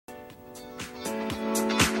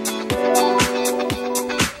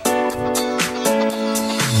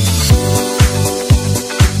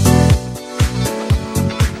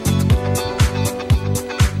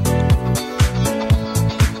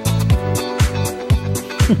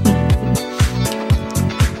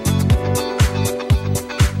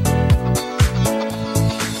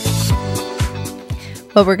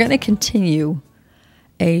Well, we're going to continue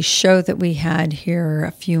a show that we had here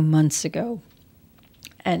a few months ago.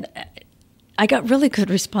 And I got really good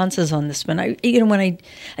responses on this one.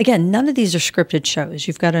 Again, none of these are scripted shows.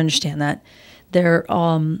 You've got to understand that. They're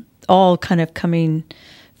all kind of coming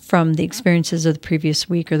from the experiences of the previous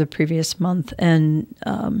week or the previous month. And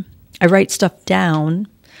I write stuff down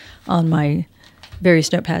on my various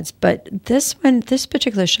notepads. But this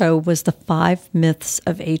particular show was the 5 myths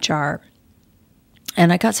of HR.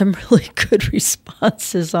 And I got some really good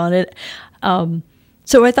responses on it.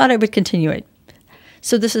 So I thought I would continue it.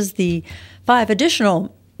 So this is the 5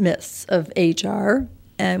 additional myths of HR,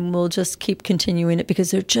 and we'll just keep continuing it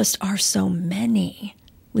because there just are so many.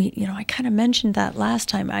 I kind of mentioned that last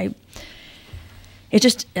time. It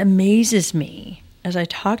just amazes me as I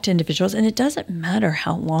talk to individuals, and it doesn't matter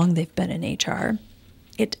how long they've been in HR.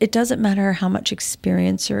 It doesn't matter how much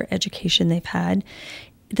experience or education they've had.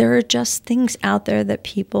 There are just things out there that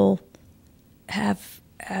people have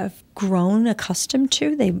grown accustomed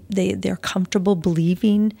to. They're comfortable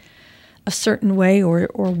believing a certain way or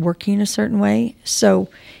working a certain way. So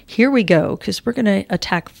here we go, because we're going to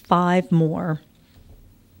attack 5 more.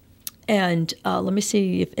 And let me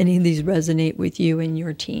see if any of these resonate with you and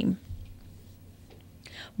your team.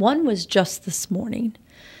 One was just this morning.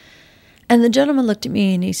 And the gentleman looked at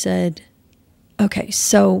me and he said, okay,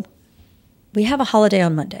 so we have a holiday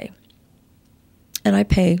on Monday, and I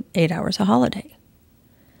pay 8 hours a holiday.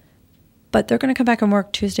 But they're going to come back and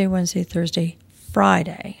work Tuesday, Wednesday, Thursday,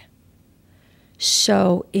 Friday.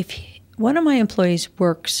 So if one of my employees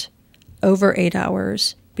works over 8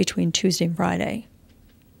 hours between Tuesday and Friday,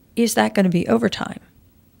 is that going to be overtime?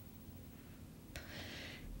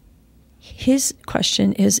 His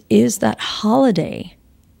question is that holiday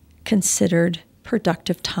considered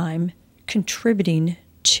productive time contributing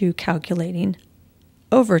to calculating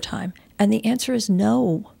overtime? And the answer is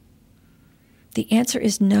no. The answer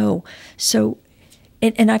is no. So,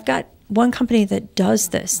 and I've got one company that does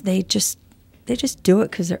this. They just do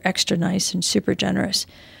it because they're extra nice and super generous.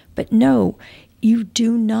 But no, you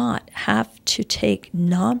do not have to take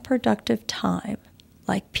non-productive time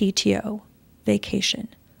like PTO, vacation,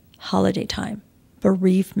 holiday time,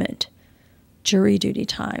 bereavement, jury duty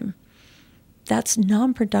time. That's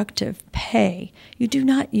non-productive pay. You do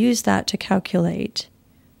not use that to calculate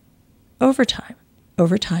overtime.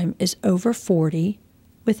 Overtime is over 40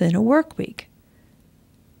 within a work week,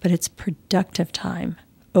 but it's productive time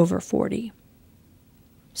over 40.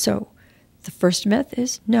 So the first myth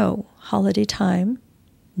is no, holiday time,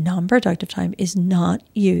 non-productive time is not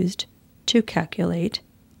used to calculate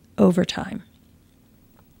overtime.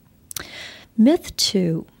 Myth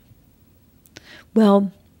 2,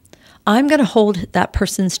 well, I'm going to hold that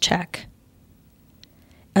person's check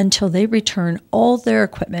until they return all their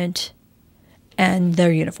equipment and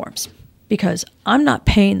their uniforms, because I'm not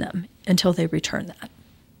paying them until they return that.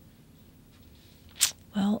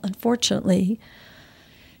 Well, unfortunately,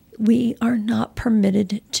 we are not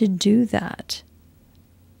permitted to do that.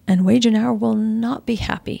 And Wage and Hour will not be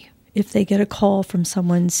happy if they get a call from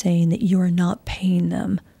someone saying that you are not paying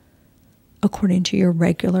them according to your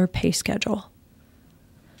regular pay schedule.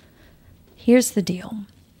 Here's the deal.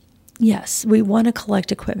 Yes, we want to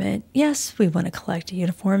collect equipment. Yes, we want to collect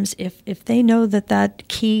uniforms. If they know that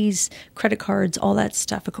keys, credit cards, all that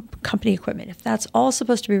stuff, company equipment, if that's all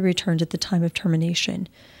supposed to be returned at the time of termination,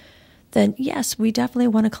 then yes, we definitely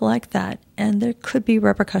want to collect that. And there could be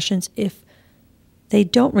repercussions if they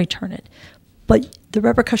don't return it. But the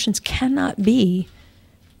repercussions cannot be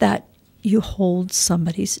that you hold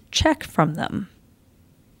somebody's check from them.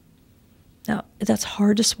 Now, that's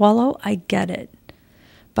hard to swallow. I get it.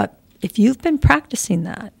 But if you've been practicing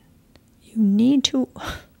that, you need to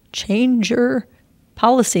change your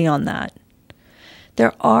policy on that.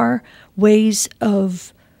 There are ways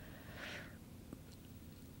of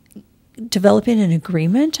developing an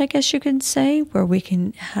agreement, I guess you can say, where we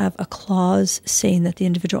can have a clause saying that the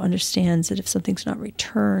individual understands that if something's not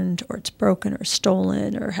returned or it's broken or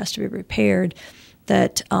stolen or has to be repaired,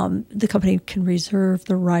 that the company can reserve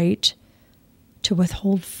the right to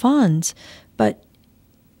withhold funds. But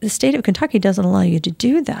the state of Kentucky doesn't allow you to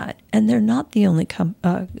do that, and they're not the only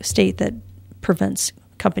state that prevents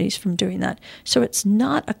companies from doing that. So it's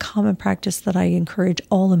not a common practice that I encourage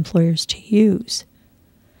all employers to use.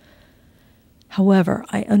 However,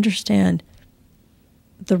 I understand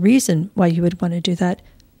the reason why you would want to do that,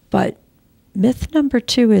 but myth number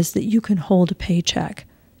 2 is that you can hold a paycheck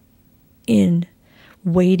in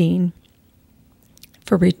waiting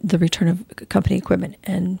for the return of company equipment.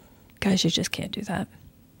 And guys, you just can't do that.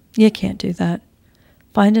 You can't do that.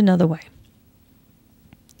 Find another way.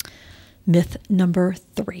 Myth number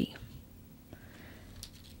 3.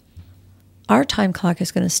 Our time clock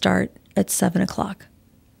is going to start at 7 o'clock.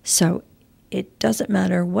 So it doesn't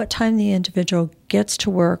matter what time the individual gets to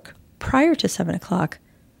work prior to 7 o'clock.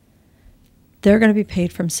 They're going to be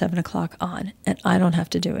paid from 7 o'clock on, and I don't have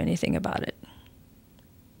to do anything about it.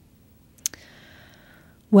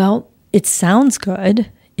 Well, it sounds good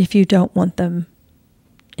if you don't want them,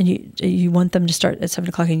 and you want them to start at 7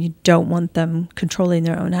 o'clock and you don't want them controlling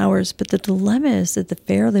their own hours. But the dilemma is that the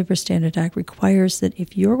Fair Labor Standards Act requires that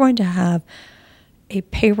if you're going to have a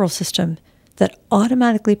payroll system that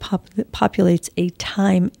automatically populates a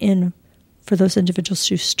time in for those individuals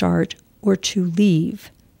to start or to leave,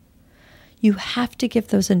 you have to give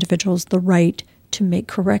those individuals the right to make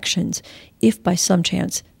corrections if by some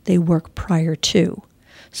chance they work prior to.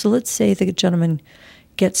 So let's say the gentleman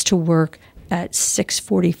gets to work at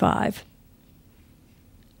 6:45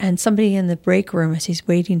 and somebody in the break room, as he's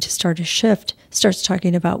waiting to start a shift, starts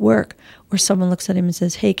talking about work, or someone looks at him and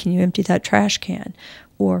says, hey, can you empty that trash can?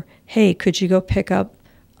 Or, hey, could you go pick up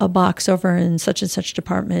a box over in such and such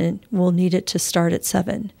department? We'll need it to start at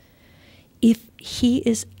 7. If he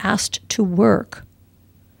is asked to work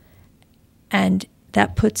and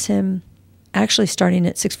that puts him actually starting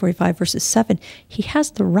at 6:45 versus 7, he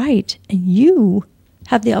has the right, and you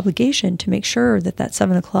have the obligation to make sure that that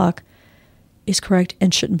 7 o'clock is correct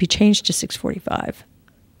and shouldn't be changed to 6:45.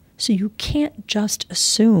 So you can't just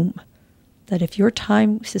assume that if your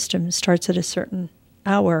time system starts at a certain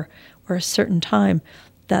hour or a certain time,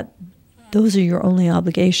 that those are your only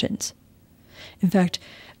obligations. In fact,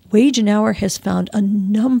 Wage and Hour has found a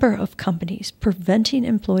number of companies preventing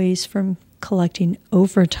employees from collecting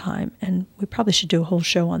overtime, and we probably should do a whole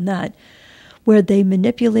show on that, where they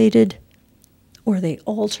manipulated or they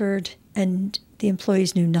altered and the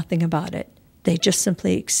employees knew nothing about it. They just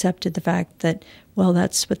simply accepted the fact that, well,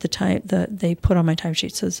 that's what they put on my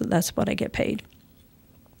timesheet, so that's what I get paid.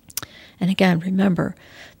 And again, remember,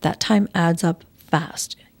 that time adds up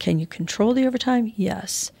fast. Can you control the overtime?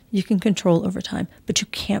 Yes, you can control overtime, but you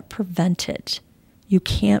can't prevent it. You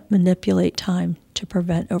can't manipulate time to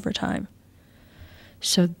prevent overtime.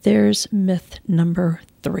 So there's myth number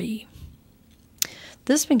 3.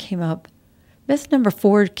 This one came up. Myth number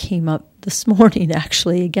 4 came up this morning,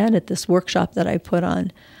 actually, again, at this workshop that I put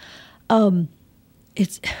on.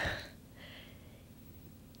 It's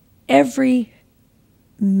every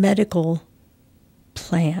medical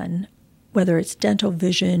plan, whether it's dental,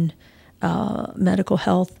 vision, medical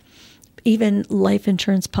health, even life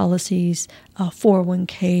insurance policies,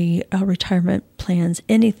 401k, retirement plans,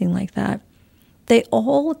 anything like that, they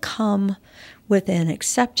all come with an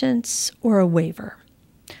acceptance or a waiver.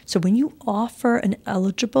 So when you offer an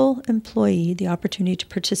eligible employee the opportunity to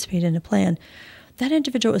participate in a plan, that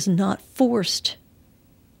individual is not forced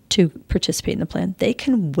to participate in the plan. They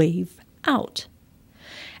can waive out.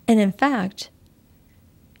 And in fact,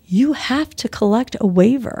 you have to collect a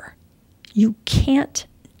waiver. You can't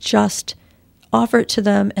just offer it to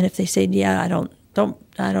them, and if they say, yeah, I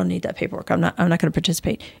don't need that paperwork, I'm not going to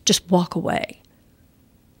participate, just walk away.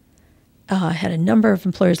 I had a number of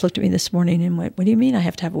employers looked at me this morning and went, what do you mean I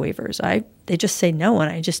have to have waivers? They just say no, and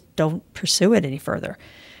I just don't pursue it any further.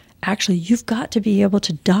 Actually, you've got to be able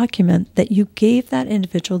to document that you gave that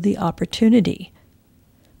individual the opportunity.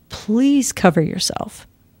 Please cover yourself.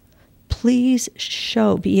 Please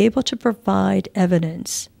be able to provide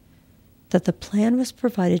evidence that the plan was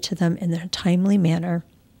provided to them in a timely manner,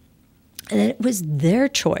 and that it was their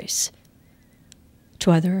choice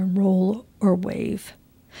to either enroll or waive.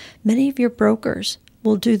 Many of your brokers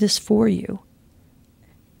will do this for you.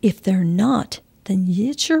 If they're not, then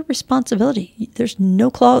it's your responsibility. There's no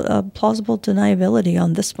plausible deniability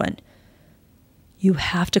on this one. You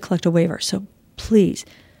have to collect a waiver. So please,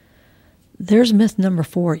 there's myth number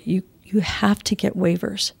 4. You have to get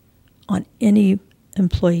waivers on any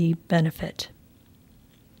employee benefit.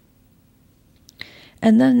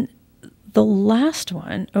 And then the last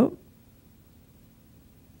one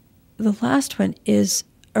is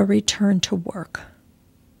a return to work.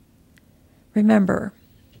 Remember,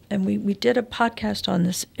 and we did a podcast on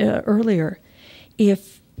this earlier,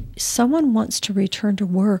 if someone wants to return to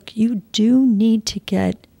work, you do need to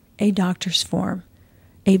get a doctor's form.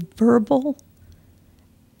 A verbal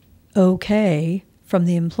okay from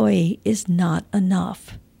the employee is not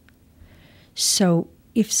enough. So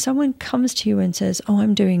if someone comes to you and says, oh,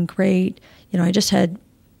 I'm doing great, I just had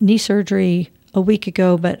knee surgery a week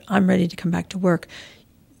ago, but I'm ready to come back to work,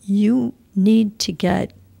 you need to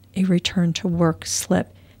get a return to work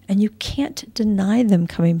slip. And you can't deny them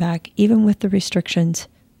coming back, even with the restrictions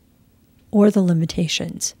or the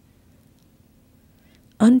limitations.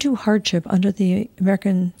 Undue hardship under the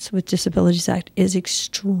Americans with Disabilities Act is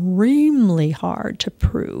extremely hard to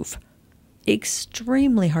prove.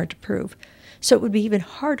 Extremely hard to prove. So it would be even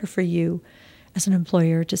harder for you as an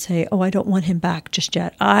employer to say, oh, I don't want him back just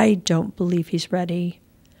yet. I don't believe he's ready.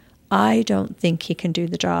 I don't think he can do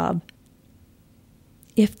the job.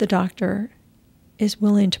 If the doctor is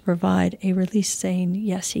willing to provide a release saying,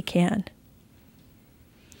 yes, he can.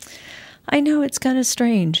 I know it's kind of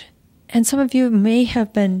strange. And some of you may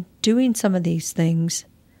have been doing some of these things.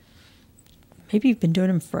 Maybe you've been doing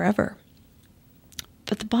them forever.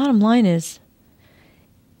 But the bottom line is,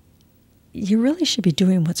 you really should be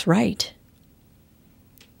doing what's right.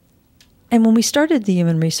 And when we started the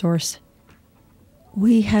human resource,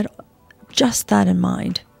 we had just that in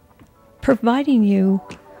mind, providing you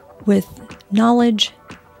with knowledge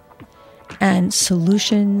and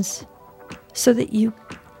solutions so that you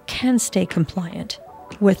can stay compliant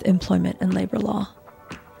with employment and labor law.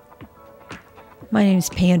 My name is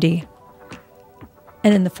Pandy,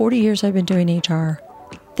 and in the 40 years I've been doing HR,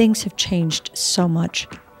 things have changed so much.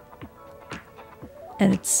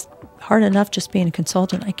 And it's hard enough just being a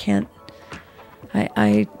consultant. I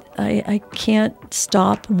can't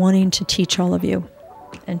stop wanting to teach all of you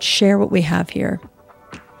and share what we have here.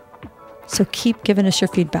 So keep giving us your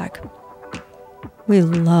feedback. We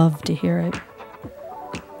love to hear it.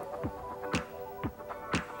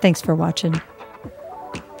 Thanks for watching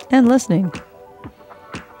and listening.